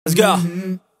Let's go.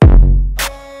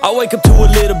 I wake up to a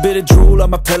little bit of drool on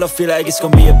my pillow, feel like it's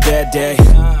gonna be a bad day.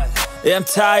 Yeah, I'm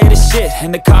tired of shit,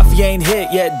 and the coffee ain't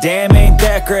hit yet, damn, ain't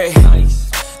that great.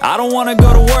 I don't wanna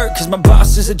go to work, cause my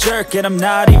boss is a jerk, and I'm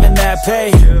not even that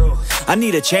paid. I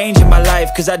need a change in my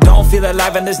life, cause I don't feel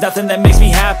alive, and there's nothing that makes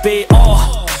me happy.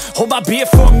 Hold my beer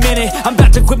for a minute, I'm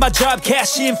about to quit my job,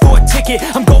 cash in for a ticket.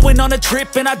 I'm going on a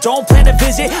trip and I don't plan to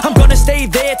visit. I'm gonna stay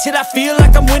there till I feel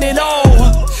like I'm winning,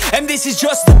 and this is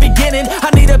just the beginning. I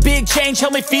need a big change,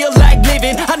 help me feel like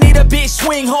living. I need a big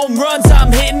swing, home runs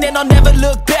I'm hitting, and I'll never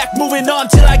look back, moving on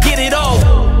till I get it all.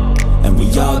 And we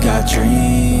all got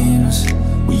dreams,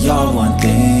 we all want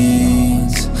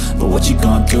things, but what you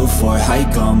gonna do for it? How you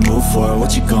gonna move for it?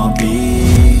 What you gonna be?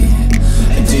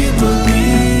 And do you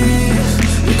believe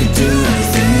you can do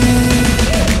anything?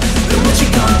 But what you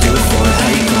gonna do for it? How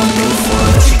you gonna move for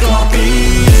it? What you gonna be?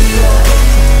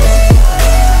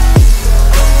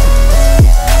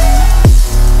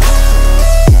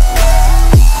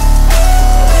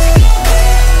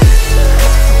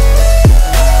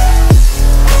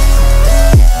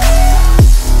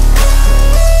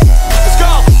 Let's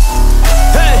go!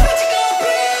 Hey!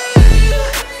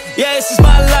 Yeah, this is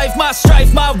my life, my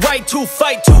strife, my right to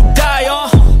fight, to die on.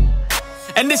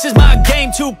 And this is my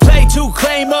game to play, to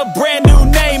claim a brand new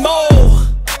name,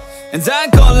 and I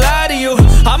ain't gonna lie to you,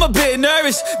 I'm a bit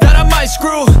nervous that I might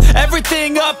screw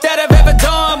everything up that I've ever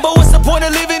done. But what's the point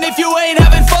of living if you ain't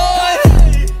having fun?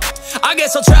 I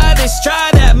guess I'll try this,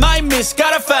 try that, might miss,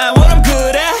 gotta find what I'm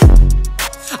good at.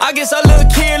 I guess I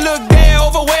look here, look there,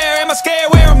 over where am I scared,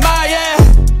 where am I at?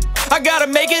 I gotta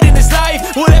make it in this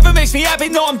life, whatever makes me happy,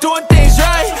 know I'm doing things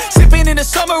right. Sipping in the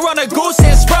summer on a goose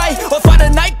and Sprite, or find a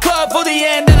nightclub for the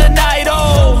end of the night,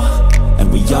 And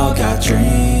we all got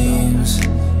dreams,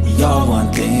 we all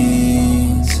want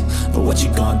things, but what you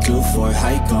gonna do for it? How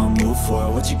you gonna move for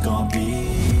it? What you gonna be?